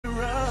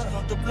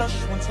to blush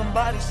when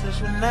somebody says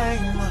your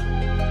name.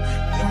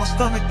 In my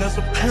stomach there's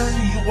a pain.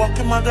 You walk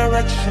in my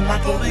direction,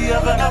 I go the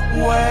other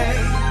way.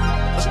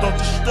 I start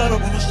to stutter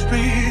when I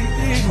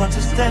speak. Try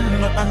to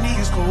stand but my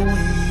knees go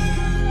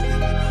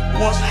weak.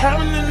 What's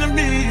happening to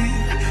me?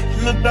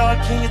 In the dark,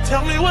 can you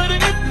tell me what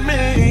it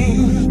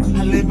means?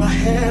 I lay my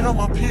head on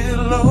my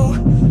pillow,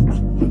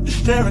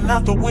 staring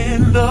out the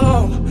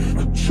window,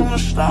 trying to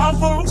stop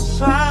for a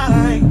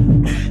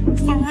sign.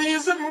 It's the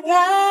reason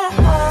why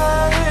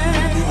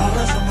you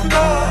always on my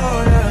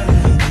mind.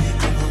 You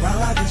come around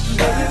like it's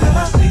baby, when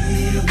I see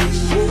you,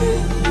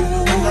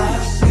 when I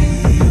see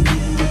you,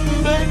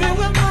 baby,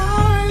 when I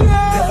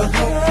never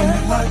know when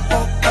you might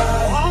walk by,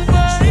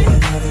 so I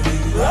gotta be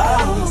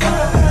right on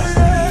time.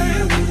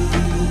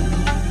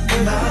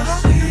 When I see you, when I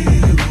see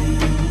you,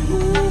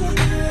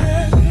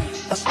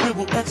 I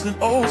scribble X and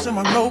O's in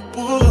my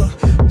notebook,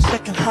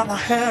 checking how my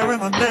hair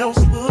and my nails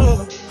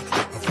look. I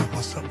feel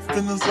myself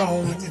in the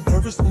zone. When you're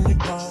nervous when you're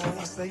gone,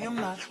 I say I'm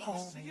not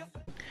home.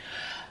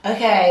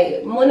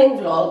 Okay, morning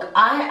vlog.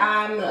 I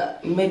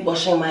am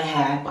mid-washing my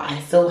hair, but I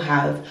still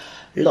have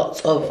lots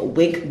of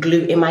wig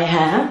glue in my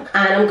hair.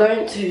 And I'm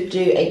going to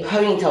do a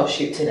ponytail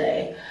shoot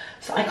today.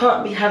 So I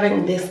can't be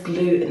having this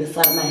glue in the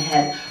side of my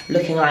head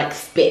looking like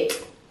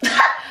spit.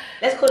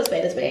 Let's call a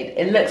spade a spade.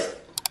 It looks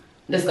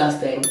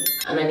disgusting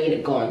and I need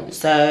it gone.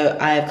 So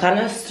I've kind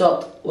of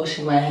stopped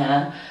washing my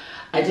hair.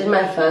 I did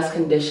my first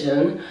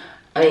condition,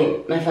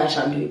 my first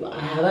shampoo, but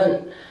I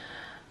haven't.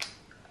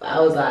 I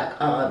was like,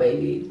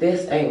 baby,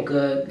 this ain't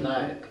good.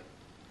 Like,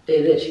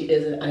 it literally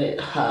isn't, and it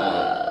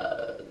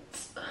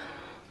hurts.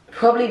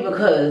 Probably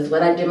because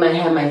when I did my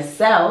hair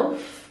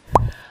myself,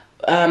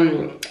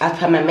 I've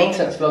had my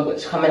maintenance vlog, which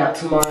is coming out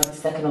tomorrow, the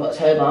 2nd of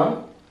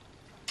October.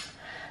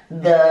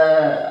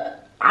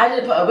 I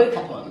didn't put a wig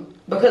cap on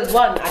because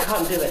 1, I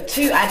can't do it.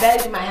 2, I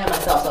barely do my hair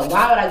myself, so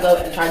why would I go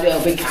and try and do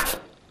a wig cap?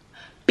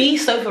 Be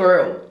so for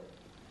real.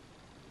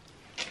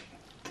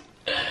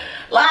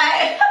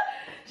 Like,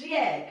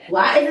 yeah.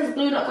 Why is this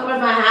glue not coming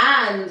off my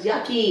hands?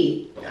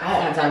 Yucky. I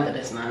don't have time for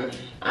this, man.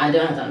 I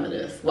don't have time for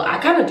this. Well, I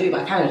kind of do,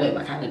 but I kind of don't.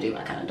 I kind of do,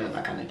 I kind of don't,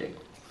 I kind of do.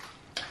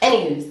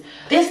 Anyways,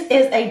 this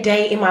is a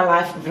day in my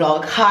life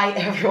vlog. Hi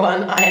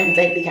everyone, I am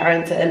Daily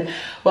Carrington.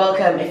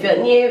 Welcome. If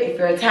you're new, if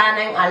you're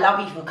returning, I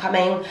love you for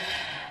coming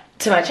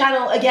to my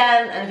channel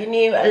again. And if you're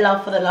new,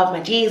 love for the love,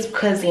 my G's,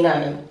 because you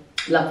know,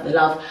 love for the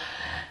love.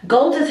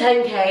 Goal to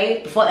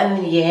 10k before the end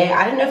of the year.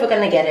 I don't know if we're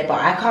gonna get it,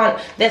 but I can't.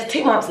 There's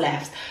 2 months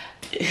left.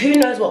 Who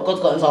knows what God's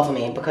got in store for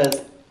me,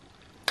 because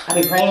I've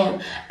been praying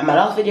and my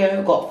last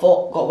video got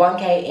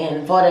 1k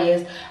in 4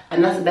 days,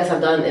 and that's the best I've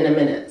done in a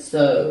minute.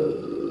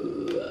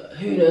 So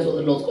who knows what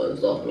the Lord's got in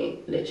store for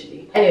me,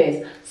 literally.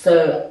 Anyways,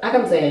 so like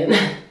I'm saying,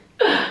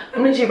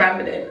 I'm literally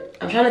rambling.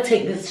 I'm trying to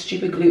take this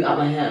stupid glue out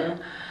my hair.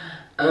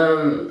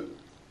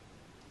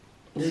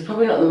 This is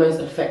probably not the most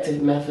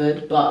effective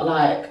method, but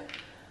like,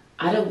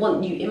 I don't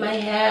want you in my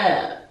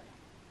hair.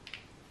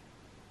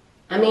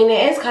 I mean,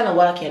 it is kind of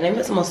working. Let me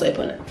put some more soap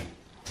on it.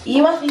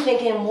 You must be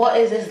thinking, what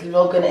is this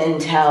vlog gonna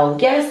entail?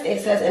 Yes,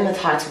 it says in the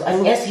title,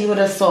 and yes, you would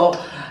have saw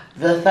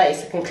the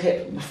 30-second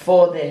clip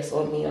before this,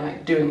 or me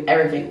like doing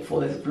everything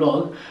for this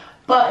vlog.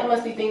 But you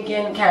must be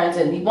thinking,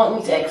 Carrington, we want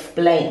you to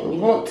explain, we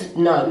want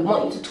to know, we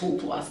want you to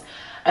talk to us.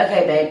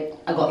 Okay, babe,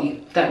 I got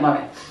you, don't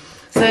worry.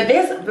 So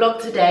this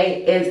vlog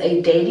today is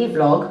a daily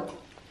vlog.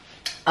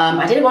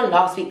 I did one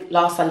last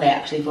Sunday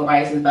actually, for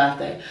Rice's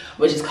birthday,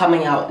 which is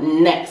coming out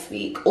next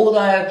week.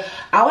 Although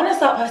I want to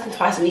start posting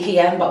twice a week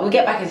again, but we'll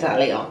get back into that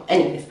later.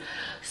 Anyways,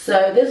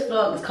 so this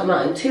vlog is coming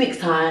out in 2 weeks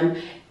time,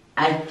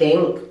 I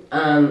think.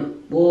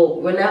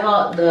 Well,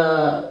 whenever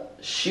the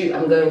shoot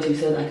I'm going to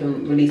says I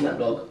can release my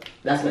vlog,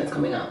 that's when it's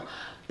coming out.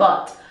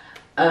 But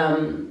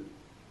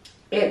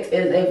it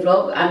is a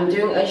vlog. I'm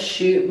doing a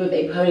shoot with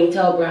a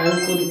ponytail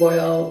brand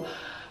called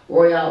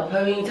Royal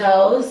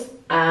Ponytails,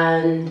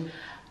 and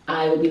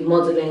I will be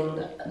modeling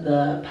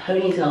the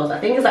ponytails. I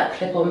think it's like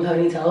clip-on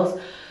ponytails.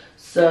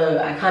 So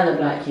I kind of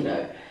like, you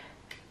know,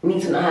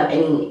 need to not have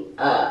any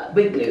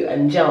wig glue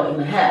and gel in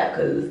my hair,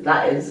 because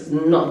that is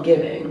not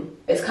giving.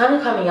 It's kind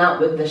of coming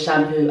out with the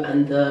shampoo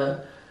and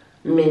the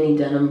mini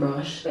denim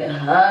brush. It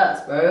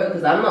hurts, bro,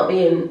 because I'm not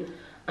even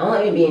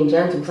being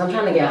gentle, because I'm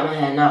trying to get out my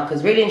hair now,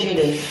 because really and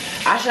truly,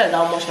 I should have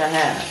done wash my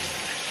hair.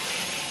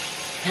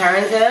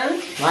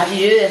 Carrington, why'd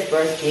you do this,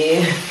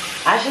 broski?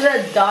 I should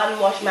have done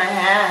wash my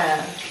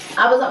hair.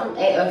 I was up from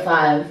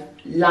 8:05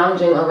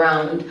 lounging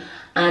around,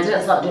 and I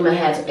didn't start doing my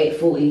hair till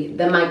 8:40.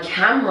 Then my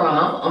camera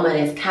on my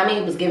nails,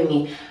 Cammy was giving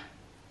me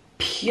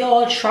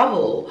pure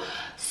trouble.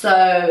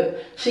 So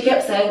she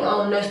kept saying,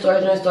 oh, no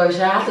storage, no storage.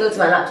 So I have to go to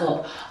my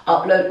laptop,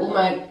 upload all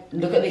my,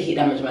 look at the heat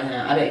damage in my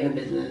hair. I don't even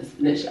business,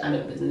 literally I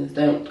don't business.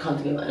 Don't come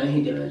to me about no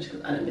heat damage,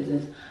 because I don't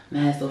business. My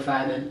hair's still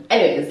thriving.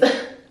 Anyways,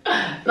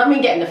 not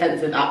me getting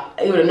defensive,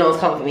 even no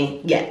one's come for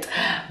me yet.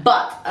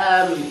 But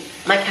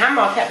my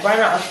camera kept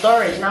running out of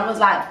storage, and I was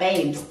like,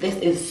 babes, this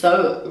is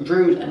so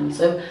rude and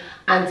so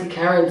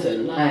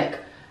anti-Carrington. Like,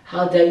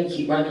 how dare you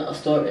keep running out of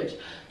storage?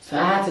 So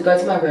I had to go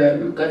to my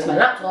room, go to my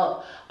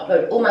laptop,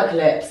 upload all my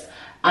clips,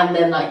 and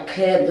then like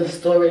clear the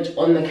storage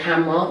on the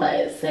camera that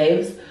it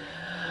saves.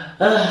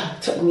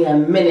 Took me a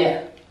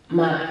minute,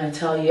 might I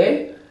tell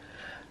you.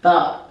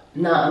 But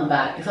now I'm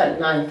back. It's like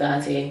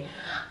 9:30.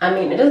 I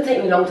mean, it doesn't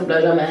take me long to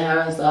blow dry my hair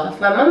and stuff.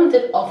 My mum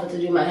did offer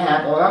to do my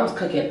hair, but my mum's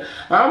cooking.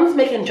 My mum's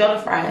making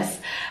jollof rice,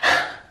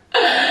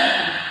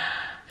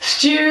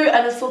 stew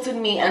and assorted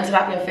meat and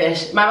tilapia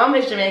fish. My mum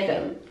is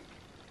Jamaican.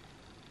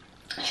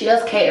 She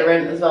does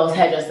catering as well as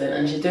hairdressing,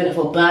 and she's doing it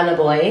for Burna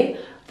Boy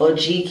for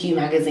GQ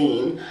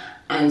magazine.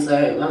 And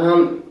so my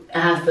mum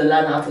has to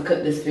learn how to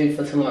cook this food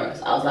for tomorrow.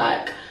 So I was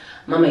like,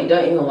 Mummy,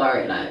 don't even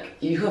worry. Like,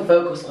 you can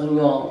focus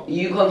on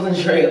you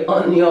concentrate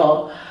on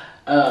your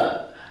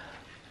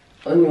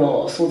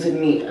salted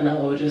meat, and I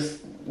will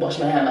just wash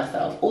my hair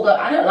myself. Although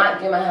I don't like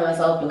doing my hair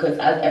myself because,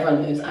 as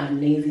everyone knows, I'm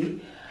lazy.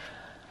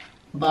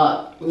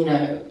 But you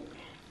know,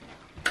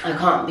 I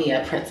can't be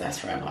a princess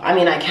forever. I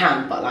mean, I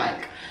can, but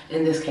like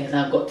in this case,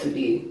 I've got to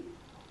be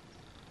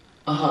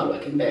a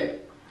hardworking babe.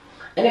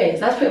 Anyways,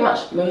 that's pretty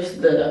much most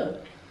of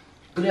the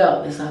glue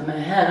up this side of my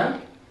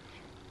hair.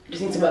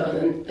 Just need to work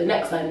on the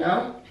next side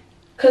now.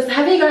 Because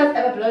have you guys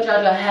ever blow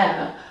dried your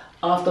hair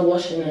after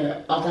washing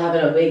it, after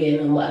having a wig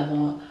in and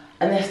whatever,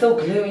 and they're still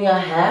gluing your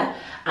hair?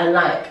 And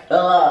like,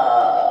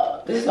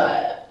 this is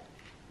like,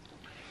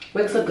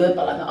 wigs are good,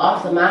 but like the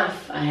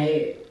aftermath, I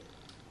hate.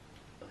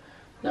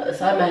 Like the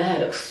side of my hair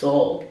looks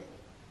sore.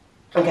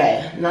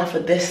 Okay, now for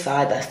this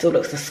side that still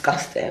looks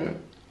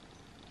disgusting.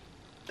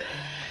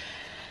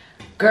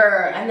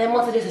 Girl, and then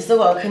once I do this, I still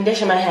gotta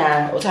condition my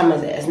hair. What time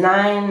is it? It's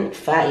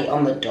 9:30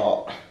 on the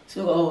dot.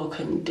 Still gotta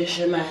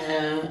condition my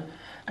hair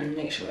and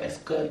make sure it's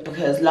good,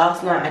 because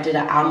last night I did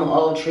an almond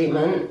oil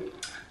treatment.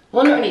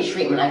 Well, not really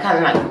treatment, I kind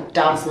of like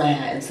doused my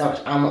hair in so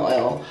much almond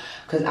oil,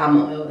 because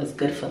almond oil is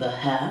good for the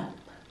hair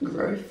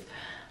growth.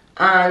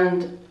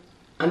 And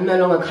I'm no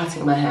longer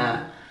cutting my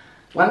hair.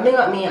 One thing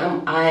about me,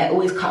 I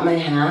always cut my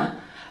hair.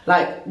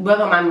 Like,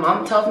 whether my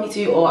mom tells me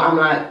to or I'm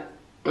like,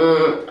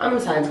 I'm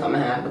deciding to cut my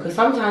hair, because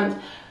sometimes,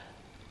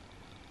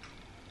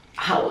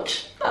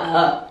 ouch.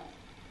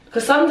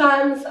 Because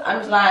sometimes I'm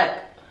just like,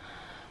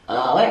 I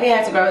want my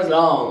hair to grow as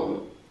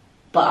long,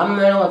 but I'm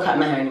no longer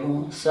cutting my hair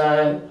anymore.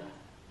 So,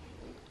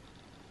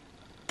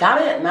 damn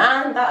it,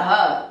 man, that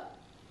hurt.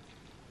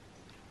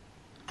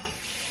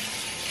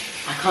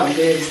 I can't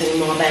do this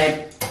anymore,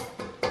 babe.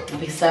 I'll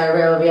be so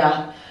real with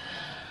ya.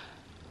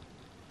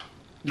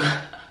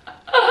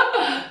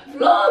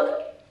 Vlog.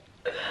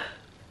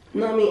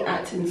 Not me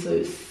acting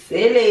so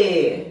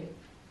silly.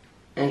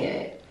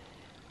 Okay,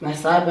 my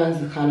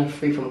sideburns are kind of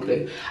free from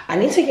glue. I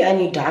need to get a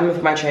new diamond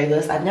for my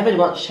tragus. I've never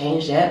once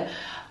changed it,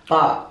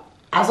 but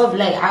as of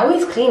late, I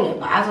always clean it,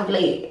 but as of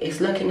late,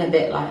 it's looking a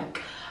bit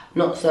like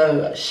not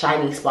so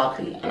shiny,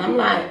 sparkly, and I'm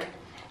like,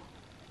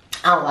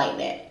 I don't like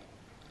that.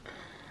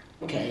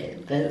 Okay,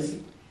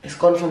 it's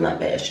gone from that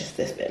bit. It's just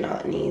this bit now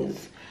that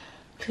needs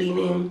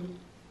cleaning.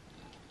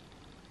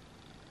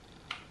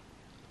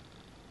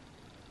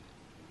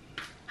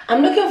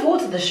 I'm looking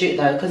forward to the shoot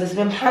though, because it's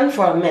been planned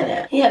for a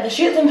minute. Yeah, the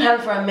shoot's been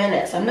planned for a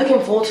minute, so I'm looking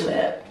forward to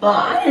it. But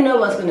I don't know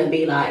what it's gonna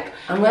be like.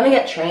 I'm gonna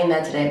get trained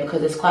there today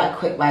because it's quite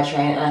quick by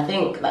train, and I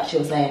think that she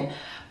was saying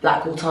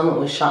Blackwall Tunnel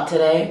was shut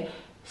today.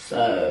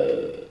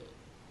 So,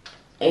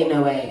 ain't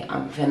no way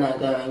I'm finna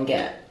go and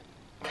get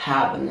a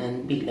cab and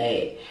then be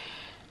late.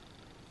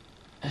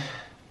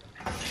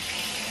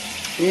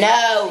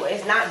 No,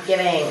 it's not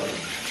giving.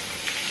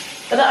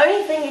 But the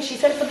only thing is, she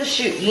said for the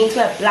shoot, you need to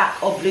wear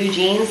black or blue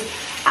jeans.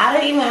 I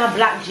don't even have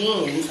black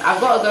jeans. I've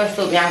got to go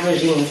still Bianca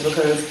jeans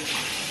because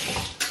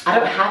I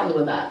don't have all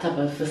of that type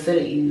of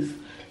facilities.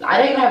 I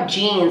don't even have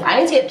jeans.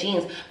 I need to get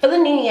jeans. For the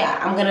new year,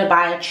 I'm going to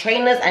buy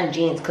trainers and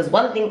jeans, because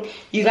one thing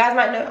you guys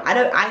might know,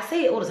 I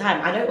say it all the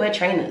time, I don't wear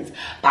trainers,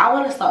 but I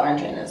want to start wearing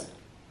trainers.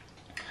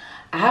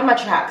 I have my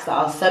tracks that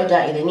are so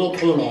dirty, they need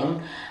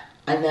cleaning.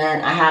 And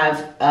then I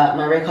have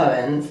my Rick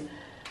Owens.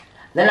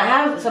 Then I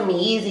have some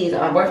Yeezys that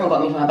my boyfriend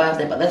got me for my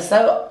birthday, but they're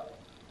so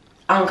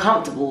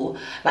uncomfortable.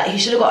 Like, he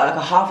should have got like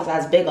a half a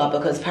size bigger,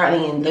 because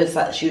apparently in those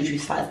shoes you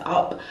size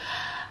up.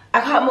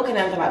 I can't walk in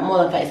them for like more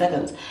than 30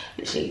 seconds.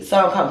 Literally,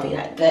 so uncomfy.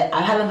 Like,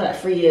 I've had them for like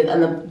 3 years,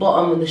 and the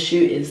bottom of the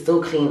shoe is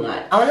still clean.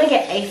 Like, I want to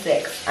get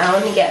Asics, and I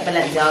want to get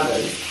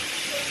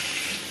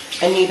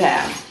Balenciagas. A new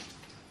pair.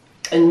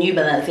 A new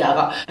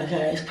Balenciaga.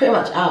 Okay, it's pretty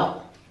much out.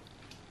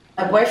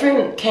 My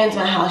boyfriend came to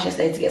my house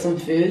yesterday to get some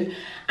food,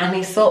 and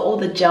he saw all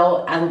the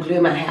gel and glue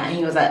in my hair, and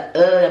he was like, ugh,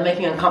 they're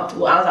making me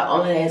uncomfortable. I was like,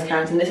 oh my days,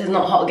 Carrington, this is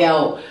not hot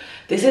girl.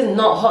 This is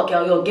not hot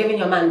girl. You're giving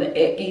your man the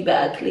ick. You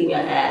better clean your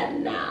hair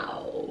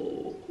now.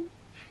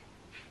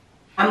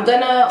 I'm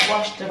gonna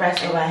wash the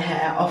rest of my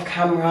hair off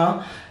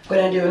camera. I'm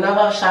gonna do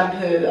another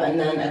shampoo and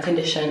then a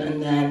condition,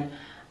 and then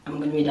I'm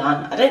gonna be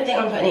done. I don't think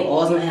I'm gonna put any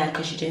oils in my hair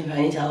because she's doing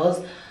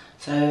ponytails.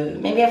 So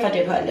maybe if I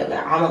do put a little bit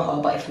of almond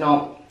oil, but if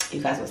not, you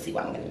guys will see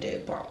what I'm gonna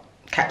do. But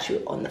catch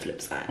you on the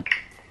flip side.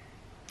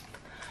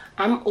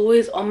 I'm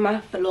always on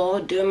my floor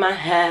doing my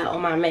hair or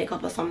my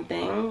makeup or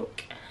something.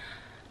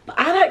 But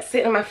I like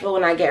sitting on my floor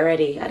when I get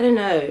ready. I don't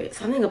know,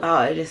 something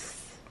about it just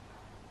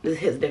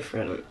hits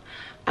different.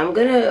 I'm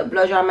gonna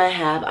blow dry my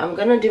hair, but I'm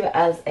gonna do it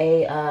as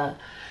a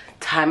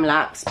time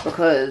lapse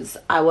because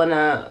I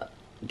wanna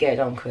get it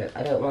done quick.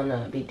 I don't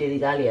wanna be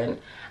dilly-dallying.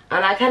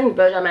 And I can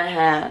blow dry my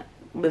hair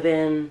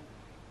within,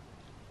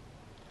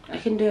 I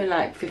can do it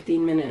like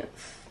 15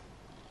 minutes,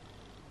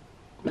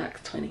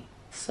 max 20,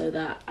 so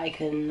that I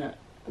can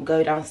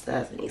go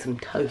downstairs and eat some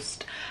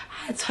toast.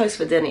 I had toast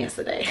for dinner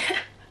yesterday.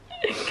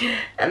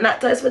 And that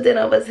toast for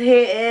dinner was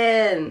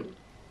hitting.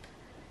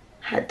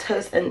 Had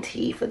toast and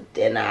tea for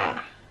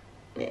dinner.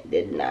 It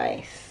did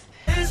nice.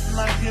 It's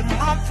like in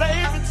my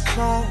favorite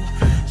song.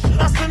 Should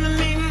I send an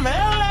email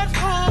at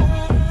home?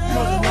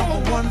 You're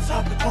the #1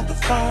 topic on the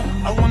phone.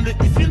 I wonder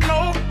if you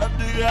know, or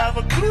do you have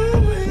a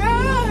clue?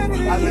 Yeah.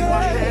 I lay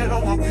my head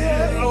on my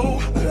pillow,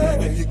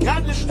 and you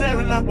got me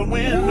staring out the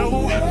window.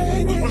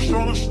 We're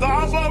showing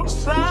stars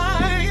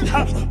outside.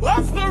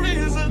 What's the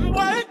reason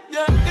why?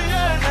 Yeah.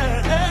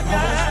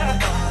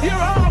 You're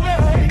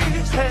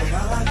always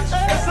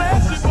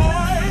sexy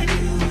boy.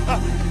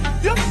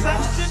 You're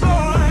sexy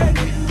boy.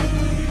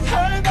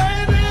 Hey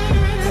baby,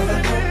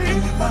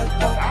 I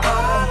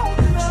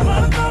just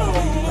wanna know,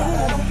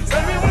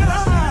 baby, when I.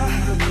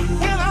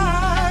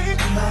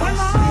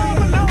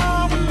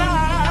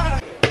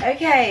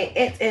 Okay,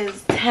 it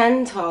is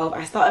 10:12.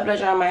 I started blow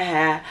drying my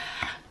hair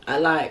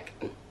at like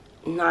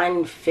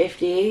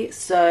 9:50,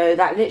 so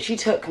that literally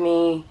took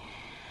me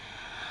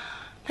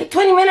like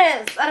 20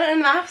 minutes. I don't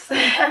know maths.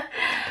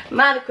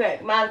 mad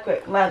quick.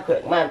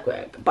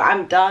 But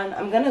I'm done.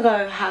 I'm gonna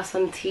go have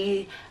some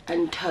tea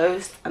and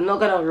toast. I'm not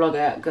gonna vlog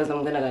it because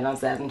I'm gonna go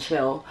downstairs and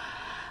chill.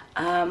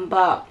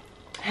 But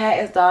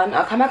hair is done.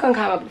 I'll come back on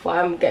camera before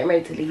I'm getting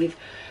ready to leave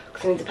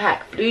because I need to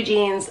pack blue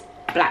jeans,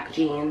 black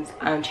jeans,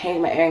 and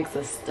change my earrings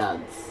to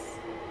studs.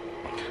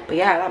 But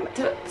yeah, that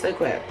took so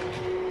quick.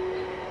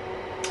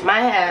 My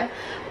hair,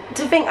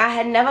 to think I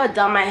had never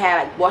done my hair,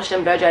 like washed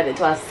and blow dried it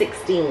until I was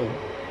 16.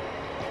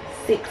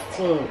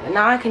 And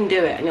now I can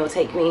do it, and it will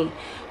take me,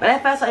 when I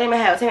first started doing my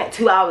hair, it would take me like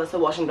 2 hours to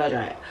wash and blow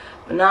dry it,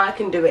 but now I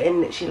can do it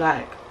in literally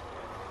like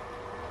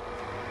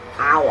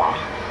hour.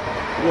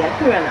 Yeah,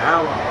 probably an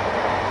hour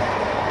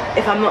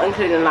if I'm not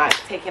including like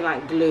taking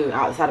like glue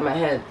out the side of my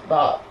head.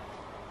 But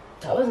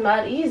that was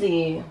mad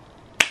easy.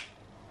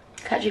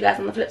 Catch you guys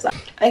on the flip side.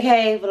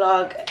 Okay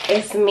vlog,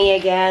 it's me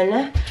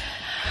again.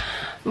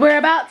 We're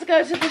about to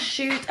go to the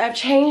shoot. I've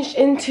changed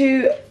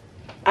into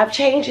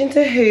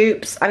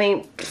hoops, I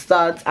mean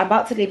studs. I'm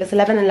about to leave. It's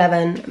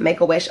 11:11.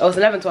 Make a wish. Oh, it's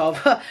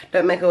 11:12.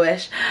 Don't make a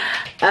wish.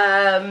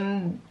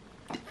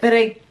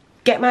 Better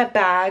get my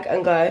bag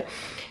and go.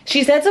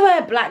 She said to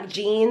wear black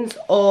jeans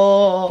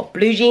or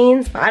blue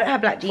jeans, but I don't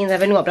have black jeans.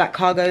 I've only got black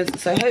cargos,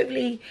 so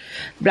hopefully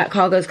black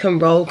cargos can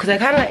roll because I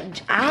kind of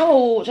like,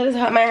 ouch, I just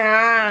hurt my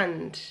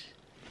hand.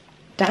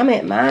 Damn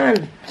it,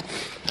 man.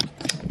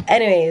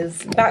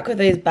 Anyways, back with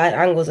those bad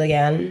angles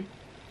again.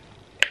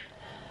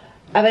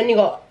 I've only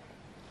got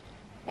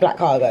black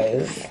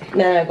cargos,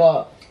 then I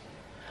got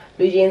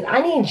blue jeans.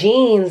 I need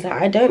jeans.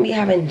 I don't be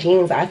having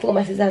jeans. I thought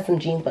my sister had some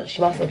jeans, but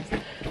she must have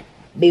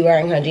be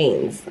wearing her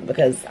jeans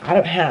because I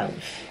don't have.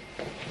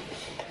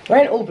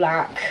 Wearing all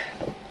black,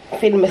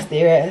 feeling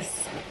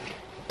mysterious.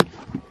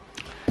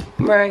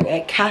 I'm wearing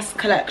a Cass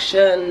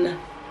Collection.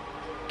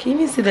 Can you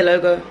even see the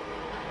logo?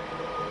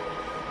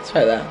 It's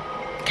right there.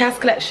 Cass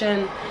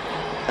Collection,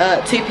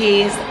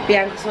 2-piece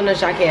Bianca Sauna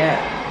jacket.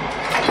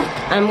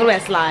 I'm gonna wear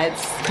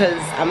slides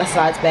because I'm a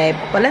slides babe.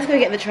 But let's go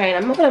get the train.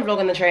 I'm not gonna vlog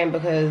on the train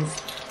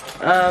because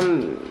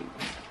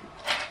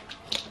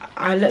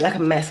I look like a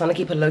mess. I wanna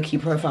keep a low-key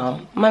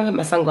profile. I might put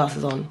my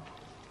sunglasses on.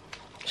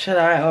 Should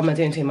I, or am I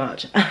doing too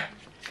much?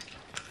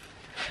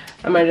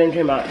 Am I doing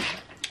too much?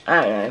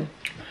 I don't know.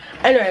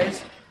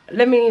 Anyways,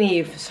 let me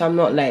leave so I'm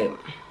not late.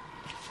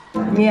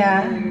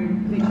 Yeah.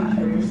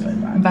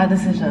 Bad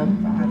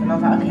decision. And I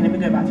was like, okay, let me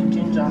go back to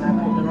ginger, and I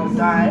bought the wrong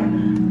dye,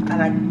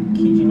 and I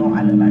kid you not, I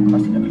look like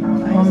Krusty the Clown.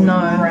 Like, oh no.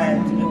 Red.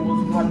 It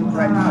was one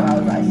red colour. I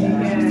was like, yeah,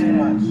 this is too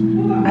much.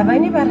 I've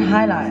only had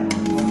highlight,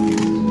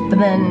 but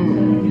then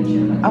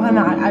other than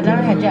that, I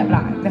don't have jet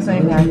black. That's the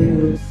only thing I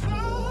do.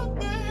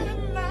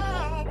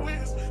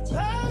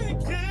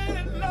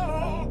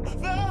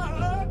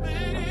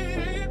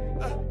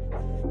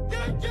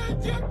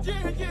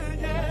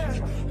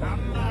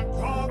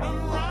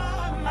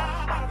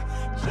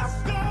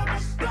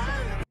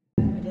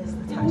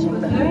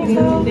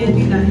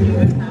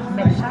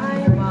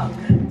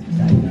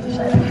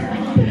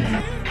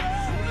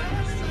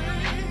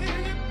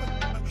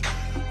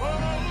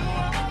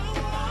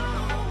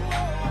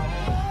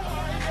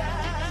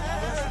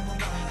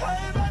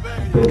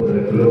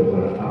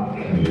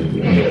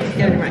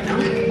 Right now.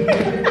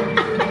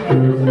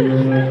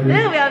 No,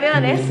 I'll be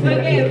honest.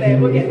 We'll get there.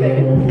 We'll get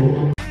there.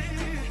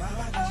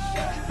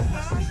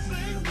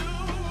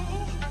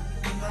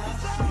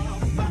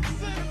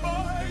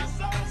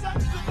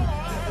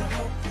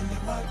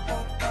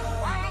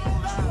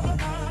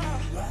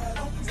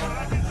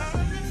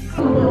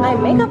 My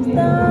makeup's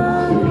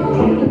done.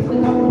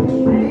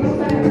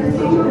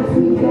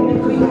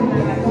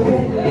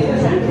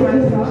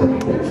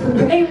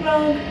 Hey,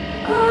 vlog.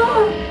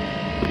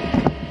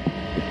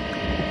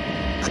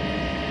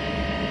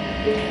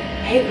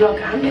 Hey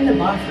vlog, I'm in the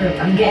bathroom,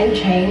 I'm getting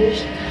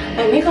changed.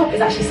 My makeup is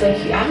actually so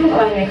cute. I haven't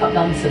got my makeup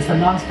done since the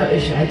last photo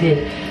shoot I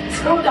did.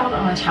 Scroll down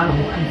on my channel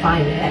and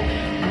find it.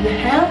 And the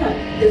hair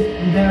is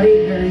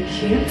very, very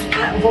cute.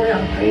 I'm wearing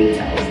on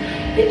ponytails.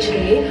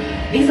 Literally,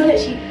 these are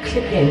literally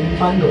clip-in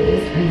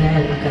bundles and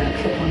then like a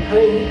clip-on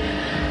pony.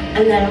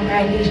 And then I'm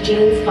wearing these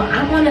jeans, but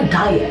I'm on a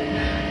diet.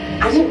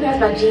 I didn't realize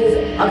my jeans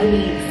are gonna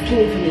be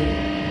skinny for me.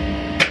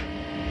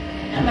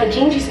 And my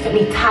jeans used to fit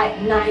me tight,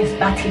 nice,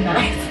 batty,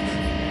 nice.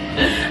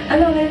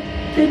 And I'm like,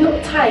 they're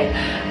not tight.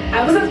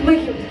 I wasn't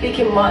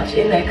speaking much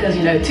in there because,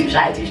 you know, too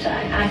shy.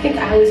 And I think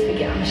I always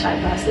forget I'm a shy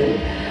person.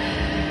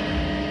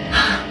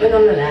 But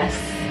nonetheless,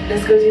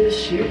 let's go do the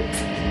shoot.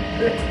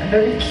 Looks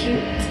very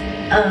cute.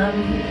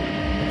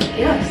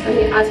 Yes, let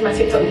me add to my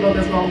TikTok vlog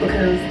as well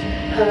because,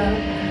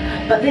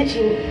 but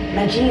literally,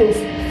 my jeans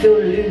feel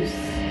loose.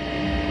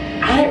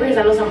 I didn't realize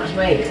I lost so much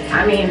weight.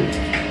 I mean,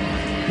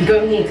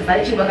 go me because I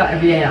literally work out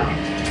every day now.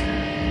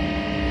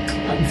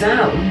 But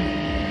damn.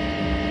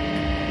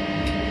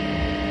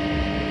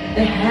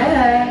 The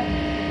hair.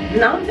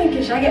 Now I'm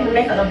thinking, should I get my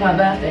makeup done for my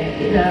birthday?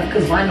 You know,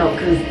 because why not?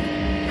 Because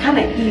it kind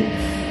of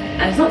eats.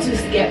 And it's not too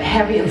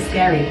heavy and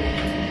scary.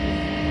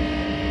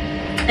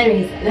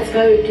 Anyways, let's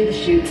go do the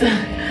shoot.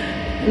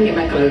 Let me get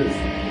my clothes.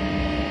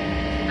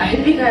 I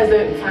hope you guys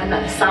don't find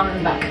that sound in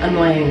the back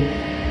annoying.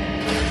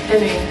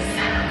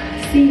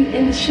 Anyways, see you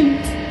in the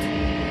shoot.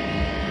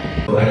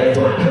 We're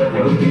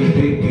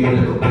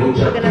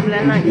gonna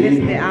blend like this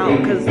bit out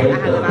because I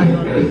had the bag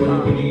on as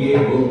well.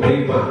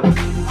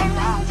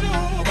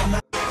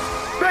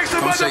 Make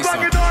some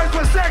motherfucking noise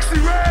for Sexy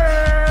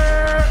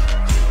Red!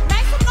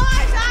 Make some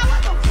noise, y'all.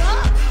 What the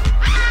fuck?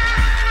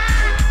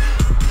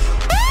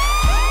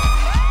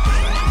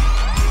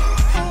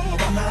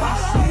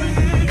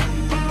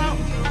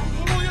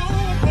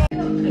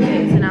 Okay,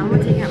 so now I'm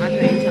gonna take out my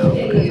ponytail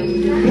because I'm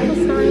doing a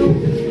style.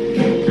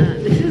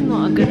 This is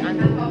not a good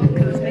angle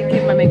because it's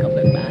making my makeup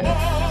look bad.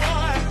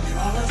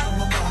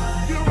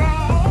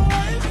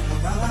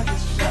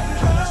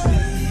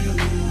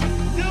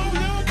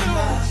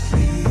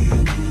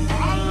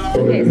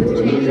 Okay, so to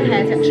change the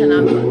hair texture now,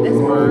 I've got this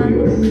one.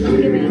 It's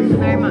giving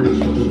very much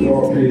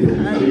cute.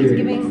 It's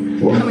giving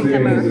coming to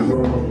America.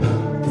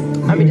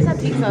 And we just had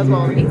pizza as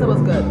well. Pizza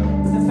was good.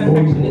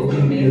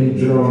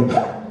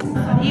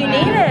 You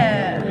need it.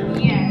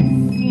 Yes.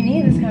 You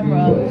need this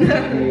camera.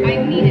 I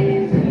need it.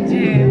 You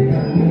do.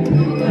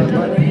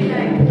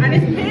 And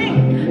it's pink.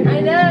 I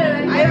know.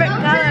 Favorite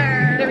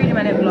color. Don't read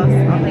my lip gloss.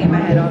 I'll take my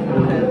head off because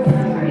it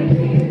makes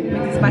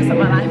it spice up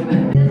my life.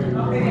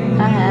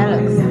 Her hair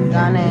looks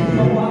stunning.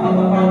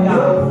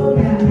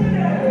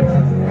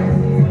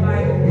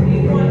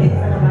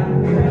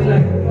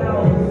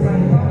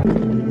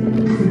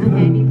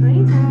 Okay, new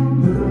ponytail.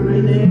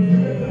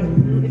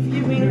 If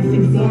you bring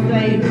 16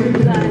 days,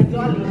 like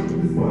GIRLIE.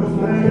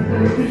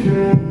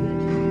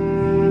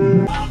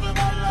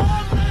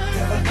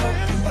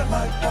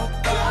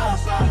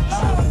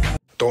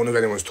 Don't know if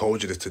anyone's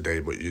told you this today,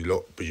 but you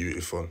look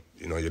beautiful.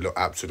 You know, you look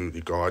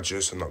absolutely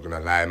gorgeous. I'm not gonna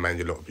lie, man.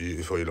 You look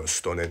beautiful. You look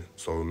stunning.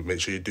 So make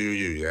sure you do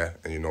you, yeah.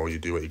 And you know, you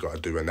do what you gotta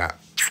do and that.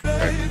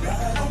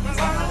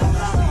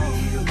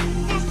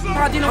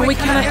 And we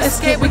cannot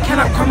escape. We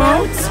cannot come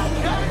out.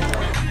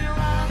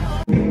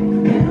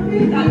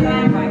 That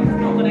line right is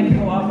not gonna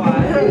kill our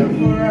vibe.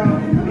 For real.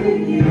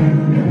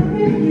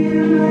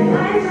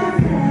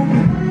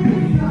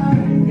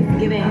 It's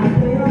giving.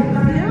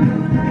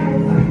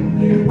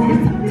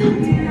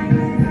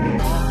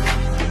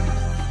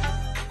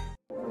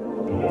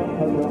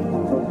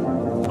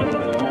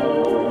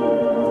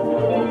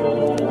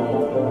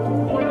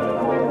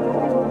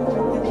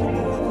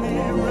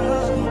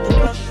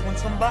 When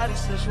somebody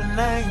says your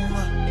name,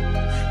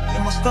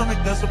 in my stomach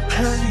there's a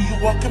pain. You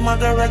walk in my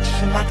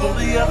direction, I go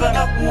the other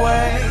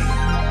way.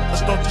 I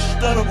start to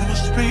stutter when I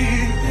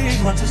speak.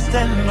 Trying to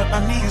stand up, my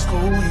knees go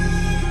weak.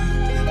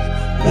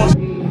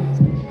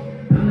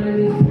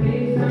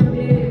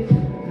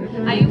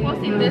 Are you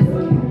posting this?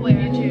 Where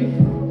are you?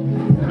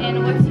 And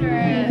what's your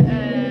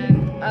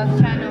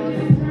channel?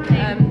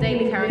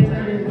 Daily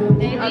character.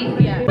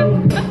 Daily? Yeah.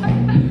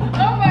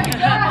 Oh my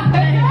god!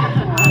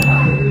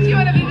 Do you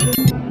want to be this?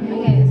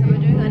 Okay, so we're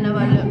doing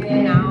another look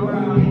now.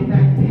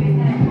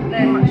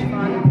 Very much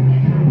fun.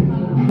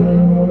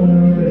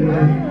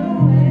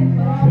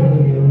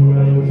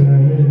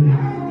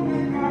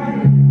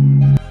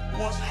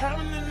 What's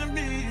happening to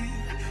me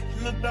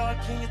in the dark?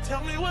 Can you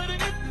tell me what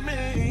it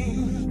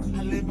means? I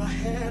lay my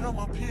head on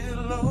my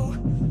pillow,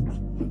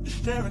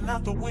 staring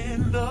out the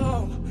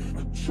window,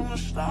 trying to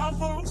stop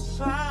for a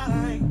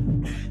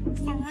sign.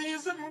 It's the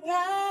reason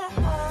why.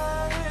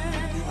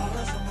 You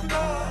always on my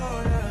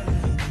mind.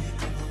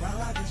 You come around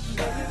like it's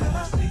shady, and I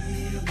see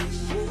you,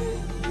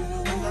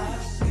 and I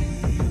see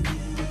you.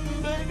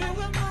 Baby,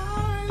 when I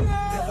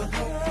never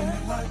know when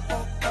you might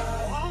walk by.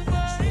 So I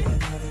gotta be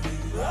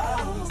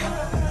right.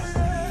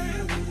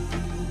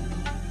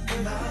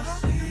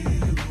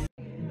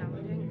 Now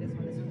we're doing this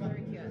one. This is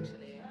very cute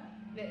actually.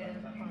 It is,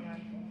 I can't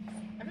lie.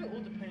 I think all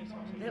the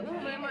ponytails. They're all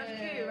very much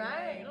cute,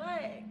 right?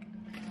 Like,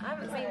 I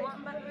haven't Wait, what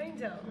about the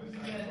ponytail?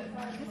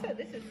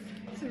 This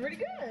is really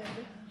good.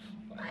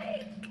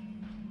 Like,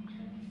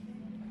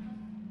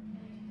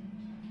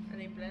 And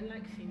they blend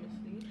like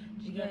seamlessly.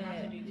 You Yeah. don't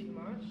have to do too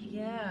much.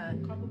 yeah. A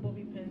couple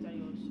bobby pins and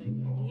you're so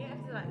good. You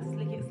have to like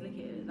slick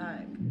it.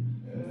 Like,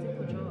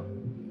 simple job.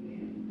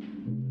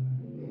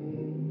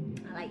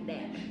 I like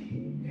that.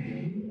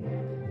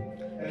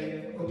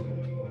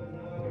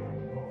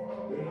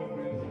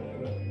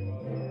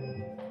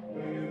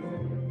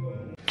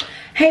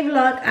 Hey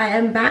vlog, I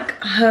am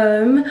back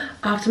home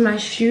after my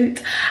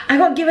shoot. I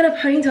got given a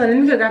ponytail. Let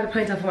me go grab a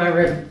ponytail from my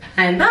room.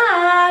 I'm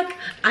back.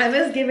 I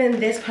was given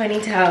this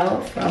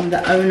ponytail from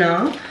the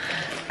owner.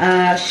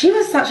 She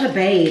was such a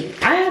babe.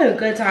 I had a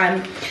good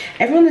time.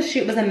 Everyone on the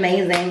shoot was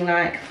amazing.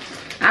 Like,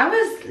 I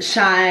was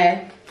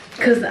shy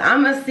because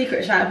I'm a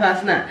secret shy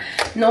person that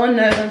no one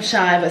knows I'm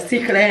shy, but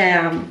secretly I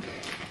am.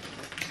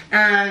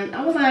 And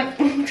I was like,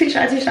 too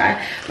shy.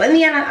 But in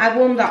the end, I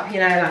warmed up, you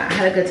know, like I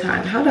had a good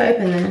time. How do I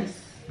open this?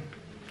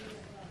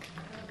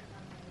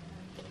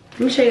 Let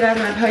me show you guys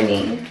my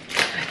pony.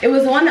 It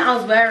was the one that I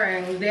was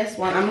wearing, this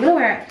one. I'm gonna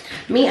wear it.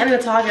 Me and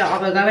Natalia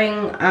are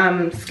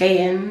going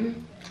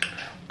skating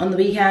on the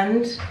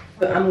weekend.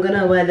 But I'm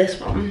gonna wear this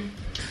one.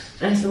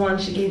 And it's the one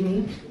she gave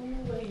me.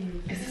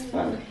 It's this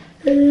one.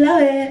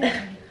 Love it.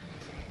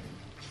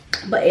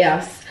 But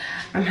yes,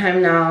 I'm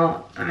home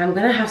now. I'm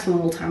gonna have some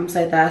more time. I'm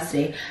so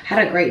thirsty.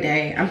 Had a great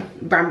day. I'm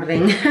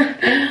rambling.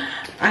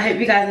 I hope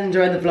you guys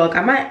enjoyed the vlog.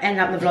 I might end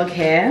up the vlog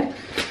here.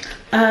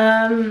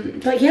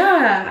 But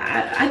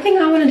yeah, I think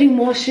I want to do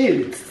more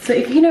shoots. So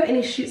if you know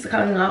any shoots are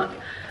coming up,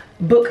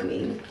 book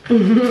me.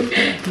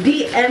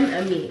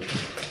 DM me.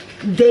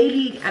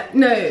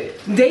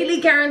 Daily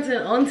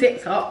Carrington on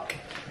TikTok.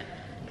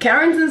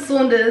 Carrington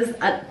Saunders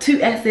at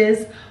 2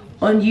 S's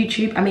on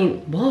YouTube. I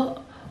mean,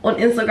 what? On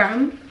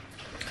Instagram.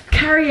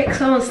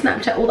 CarrieXO on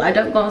Snapchat. Although I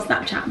don't go on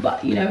Snapchat,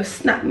 but you know,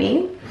 snap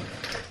me.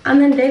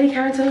 And then Daily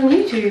Carrington on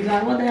YouTube.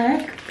 Like, what the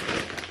heck?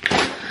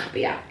 But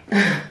yeah.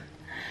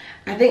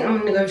 I think I'm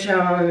gonna go show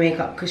her my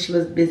makeup because she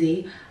was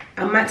busy.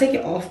 I might take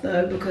it off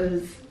though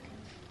because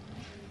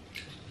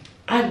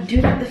I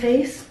do like the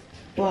face,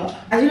 but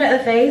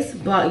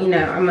you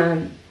know, I'm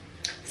a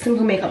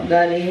simple makeup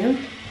girly.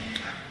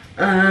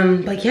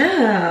 But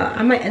yeah,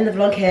 I might end the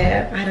vlog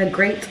here. I had a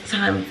great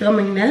time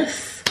filming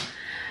this.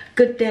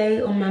 Good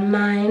day on my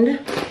mind.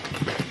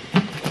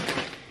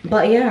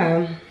 But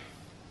yeah,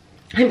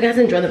 I hope you guys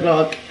enjoy the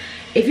vlog.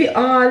 If you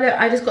are, look,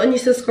 I just got a new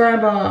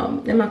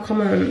subscriber in my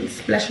comments.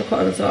 Bless your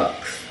cotton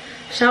socks.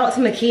 Shout out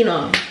to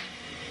Makina.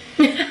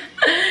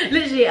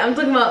 Literally, I'm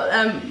talking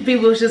about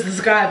people who should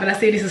subscribe, and I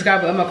see any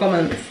subscriber in my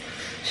comments.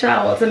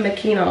 Shout out to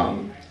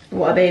Makina.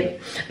 What a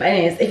babe. But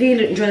anyways, if you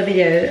enjoyed the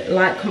video,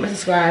 like, comment,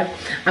 subscribe.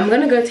 I'm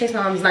gonna go taste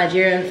my mom's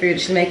Nigerian food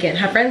she's making.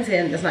 Her friend's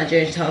here that's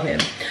Nigerian, she's helping.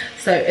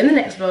 So in the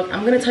next vlog,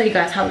 I'm gonna tell you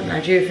guys how the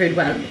Nigerian food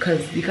went,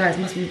 because you guys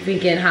must be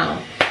thinking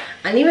how.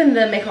 And even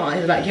the makeup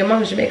artist is like, your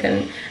mom's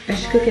Jamaican and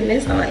she's cooking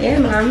this. I'm like, yeah,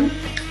 man,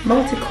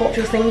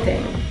 multicultural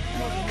thing.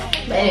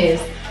 But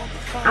anyways,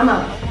 I'm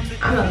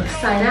gonna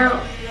sign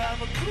out.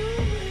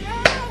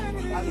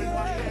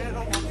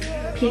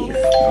 Peace.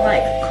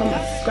 Like,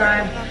 comment,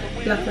 subscribe.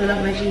 Love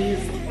my G's.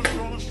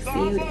 See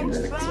you in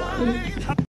the next one.